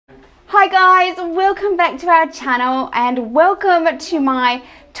Hi guys, welcome back to our channel and welcome to my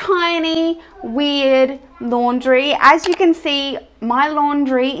tiny weird laundry. As you can see, my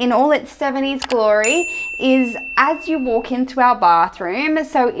laundry in all its 70s glory is as you walk into our bathroom,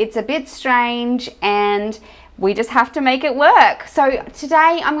 so it's a bit strange and we just have to make it work. So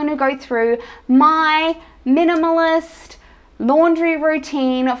today I'm going to go through my minimalist laundry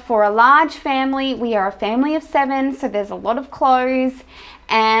routine for a large family. We are a family of 7, so there's a lot of clothes,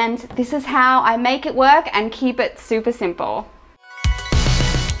 and this is how I make it work and keep it super simple.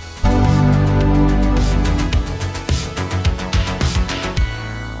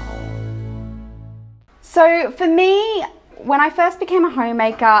 So for me, when I first became a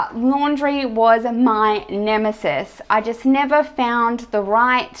homemaker, laundry was my nemesis. I just never found the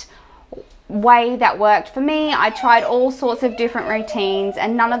right way that worked for me. I tried all sorts of different routines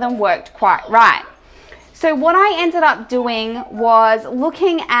and none of them worked quite right. So what I ended up doing was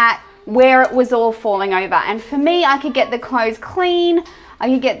looking at where it was all falling over. And for me, I could get the clothes clean, I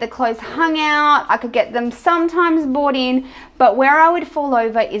could get the clothes hung out, I could get them sometimes bought in, but where I would fall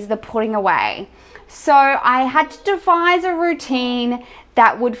over is the putting away. So I had to devise a routine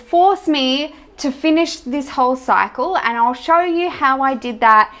that would force me to finish this whole cycle, and I'll show you how I did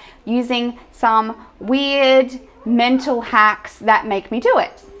that using some weird mental hacks that make me do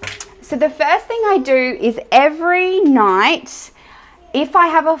it. So the first thing I do is every night, if I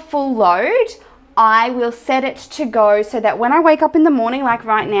have a full load, I will set it to go so that when I wake up in the morning, like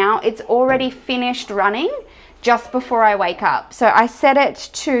right now, it's already finished running just before I wake up. So I set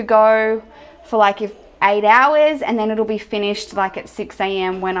it to go for like 8 hours, and then it'll be finished like at 6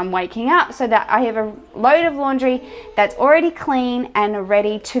 a.m. when I'm waking up, so that I have a load of laundry that's already clean and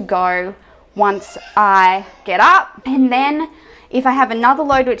ready to go once I get up. And then if I have another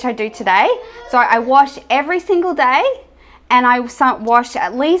load, which I do today, so I wash every single day, and I wash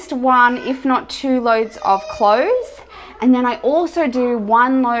at least 1, if not 2 loads of clothes, and then I also do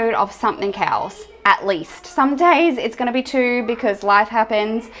 1 load of something else at least. Some days it's going to be 2 because life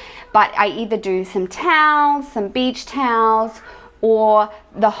happens, but I either do some towels, some beach towels, or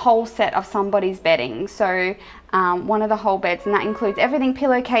the whole set of somebody's bedding. So one of the whole beds, and that includes everything: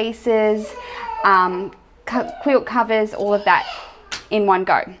 pillowcases, quilt covers, all of that in one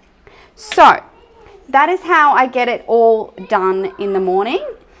go. So that is how I get it all done in the morning.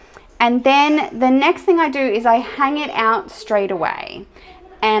 And then the next thing I do is I hang it out straight away,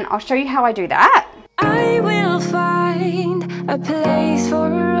 and I'll show you how I do that. I will find a place for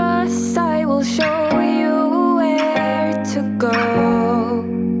us. I will show you where to go.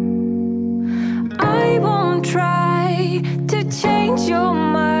 I won't try to change your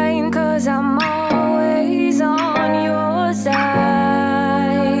mind, 'cause I'm always on your side.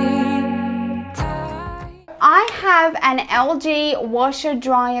 I have an LG washer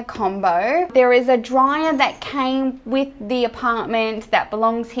dryer combo. There is a dryer that came with the apartment that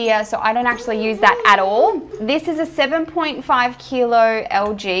belongs here, so I don't actually use that at all. This is a 7.5 kilo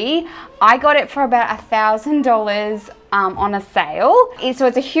LG. I got it for about $1,000 on a sale. So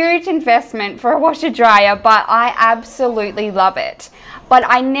it's a huge investment for a washer dryer, but I absolutely love it. But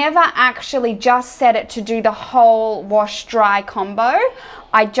I never actually just set it to do the whole wash dry combo.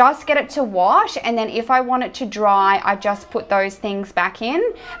 I just get it to wash, and then if I want it to dry, I just put those things back in,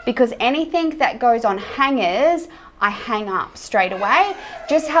 because anything that goes on hangers, I hang up straight away.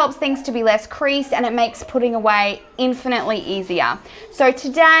 Just helps things to be less creased, and it makes putting away infinitely easier. So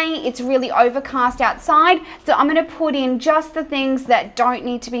today it's really overcast outside, so I'm gonna put in just the things that don't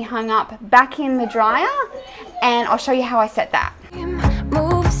need to be hung up back in the dryer, and I'll show you how I set that.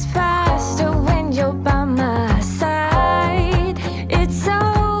 Moves faster when you're by my side. It's so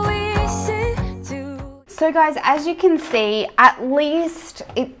easy to... So guys, as you can see, at least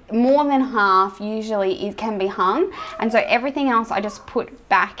more than half usually it can be hung, and so everything else I just put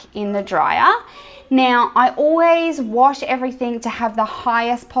back in the dryer. Now I always wash everything to have the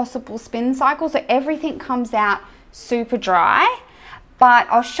highest possible spin cycle, so everything comes out super dry. But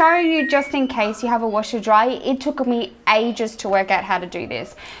I'll show you, just in case you have a washer dryer. It took me ages to work out how to do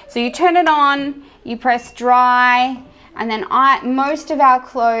this. So you turn it on, you press dry, and then most of our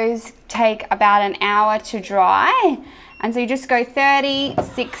clothes take about an hour to dry. And so you just go 30,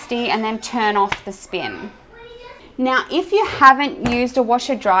 60, and then turn off the spin. Now, if you haven't used a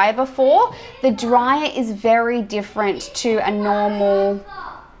washer dryer before, the dryer is very different to a normal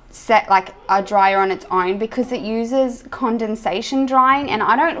set, like a dryer on its own, because it uses condensation drying, and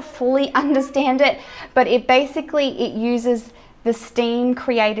I don't fully understand it, but it uses the steam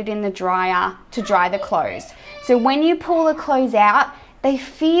created in the dryer to dry the clothes. So when you pull the clothes out, they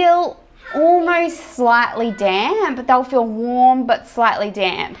feel almost slightly damp. They'll feel warm but slightly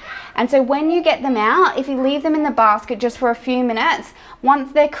damp. And so when you get them out, if you leave them in the basket just for a few minutes,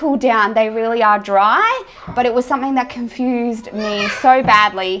 once they're cooled down, they really are dry. But it was something that confused me so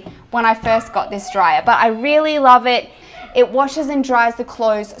badly when I first got this dryer. But I really love it. It washes and dries the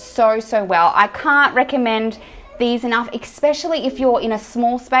clothes so well. I can't recommend these enough, especially if you're in a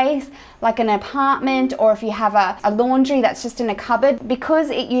small space like an apartment, or if you have a laundry that's just in a cupboard. Because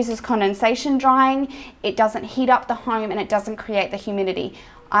it uses condensation drying, it doesn't heat up the home and it doesn't create the humidity.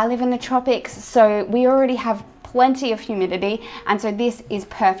 I live in the tropics, so we already have plenty of humidity, and so this is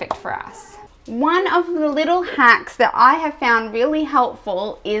perfect for us. One of the little hacks that I have found really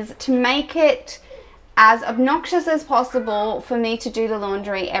helpful is to make it as obnoxious as possible for me to do the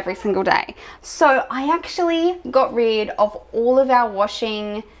laundry every single day. So I actually got rid of all of our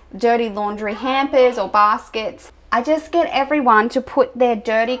washing dirty laundry hampers or baskets. I just get everyone to put their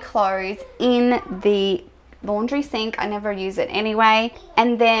dirty clothes in the laundry sink. I never use it anyway,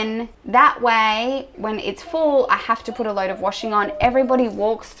 and then that way when it's full I have to put a load of washing on. Everybody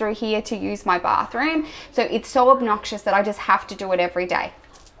walks through here to use my bathroom, so it's so obnoxious that I just have to do it every day.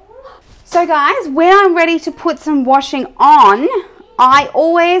 So guys, when I'm ready to put some washing on, I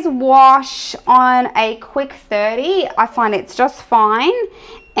always wash on a quick 30. I find it's just fine.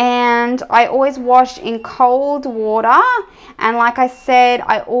 And I always wash in cold water. And like I said,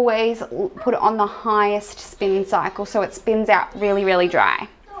 I always put it on the highest spin cycle so it spins out really dry.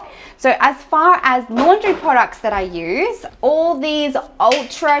 So as far as laundry products that I use, all these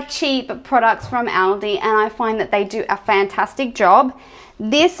ultra cheap products from Aldi, and I find that they do a fantastic job.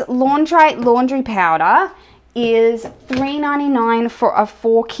 This Laundrite laundry powder is $3.99 for a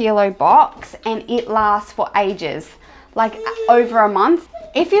 4 kilo box, and it lasts for ages, like over a month.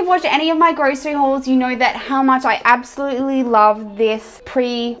 If you've watched any of my grocery hauls, you know that how much I absolutely love this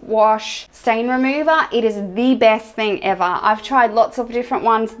pre-wash stain remover. It is the best thing ever. I've tried lots of different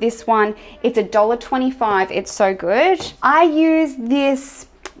ones. This one, it's $1.25. It's so good. I use this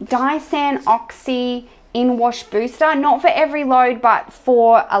Dyson Oxy in-wash booster, not for every load, but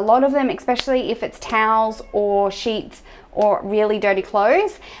for a lot of them, especially if it's towels or sheets or really dirty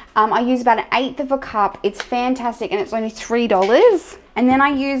clothes. I use about 1/8 of a cup. It's fantastic, and it's only $3. And then I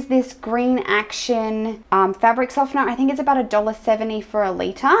use this Green Action fabric softener. I think it's about $1.70 for a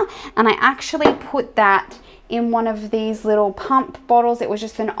litre, and I actually put that in one of these little pump bottles. It was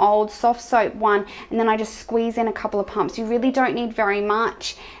just an old soft soap one, and then I just squeeze in a couple of pumps. You really don't need very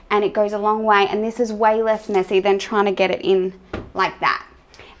much, and it goes a long way, and this is way less messy than trying to get it in like that.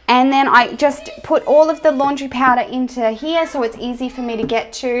 And then I just put all of the laundry powder into here so it's easy for me to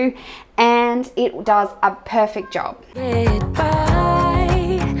get to, and it does a perfect job.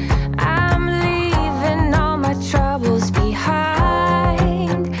 I'm leaving all my troubles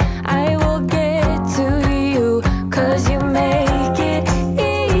behind. I will get to you, 'cause you make it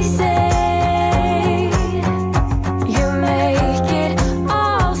easy. You make it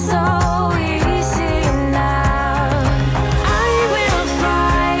all so easy now. I will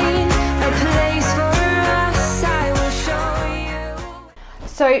find a place for us. I will show you.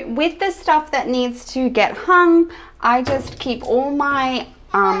 So with the stuff that needs to get hung, I just keep all my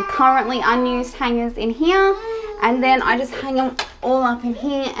currently unused hangers in here, and then I just hang them all up in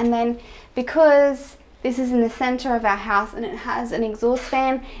here. And then because this is in the center of our house and it has an exhaust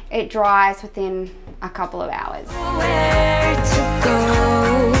fan, it dries within a couple of hours. Where to go,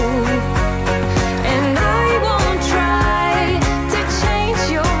 and I won't try to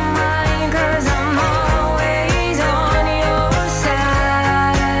change your mind, 'cause I'm always on your side.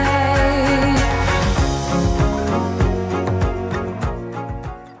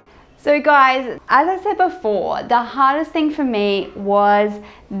 So guys, as I said before, the hardest thing for me was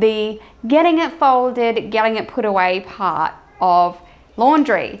the getting it folded, getting it put away part of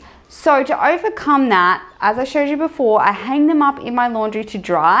laundry. So to overcome that, as I showed you before, I hang them up in my laundry to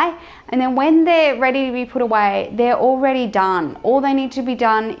dry, and then when they're ready to be put away, they're already done. All they need to be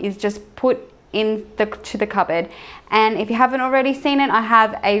done is just put to the cupboard. And if you haven't already seen it, I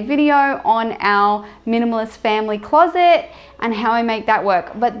have a video on our minimalist family closet and how I make that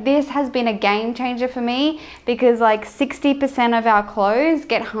work. But this has been a game changer for me, because like 60% of our clothes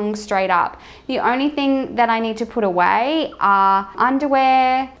get hung straight up. The only thing that I need to put away are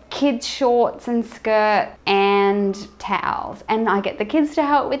underwear, kids shorts and skirt, and towels, and I get the kids to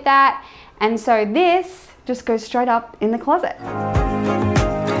help with that, and so this just goes straight up in the closet.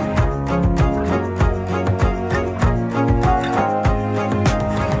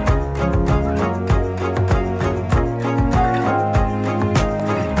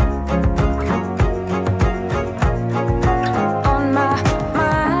 On my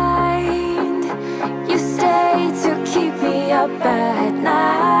mind,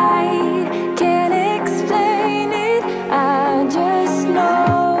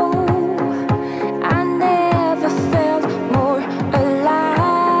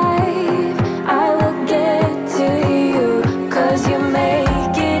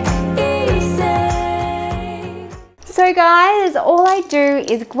 make it easy. So guys, all I do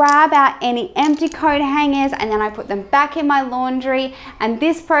is grab out any empty coat hangers and then I put them back in my laundry, and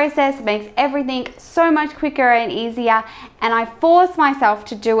this process makes everything so much quicker and easier, and I force myself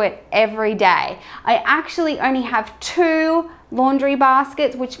to do it every day. I actually only have 2 laundry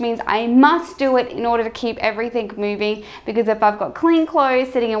baskets, which means I must do it in order to keep everything moving, because if I've got clean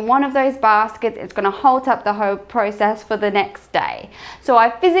clothes sitting in one of those baskets, it's going to halt up the whole process for the next day. So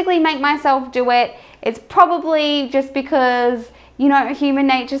I physically make myself do it. It's probably just because, you know, human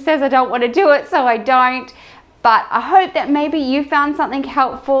nature says I don't want to do it, so I don't. But I hope that maybe you found something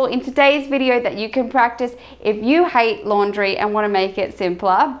helpful in today's video that you can practice if you hate laundry and want to make it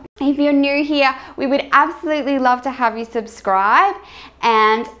simpler. If you're new here, we would absolutely love to have you subscribe.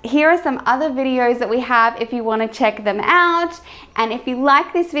 And here are some other videos that we have if you want to check them out. And if you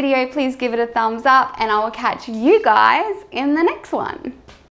like this video, please give it a thumbs up, and I will catch you guys in the next one.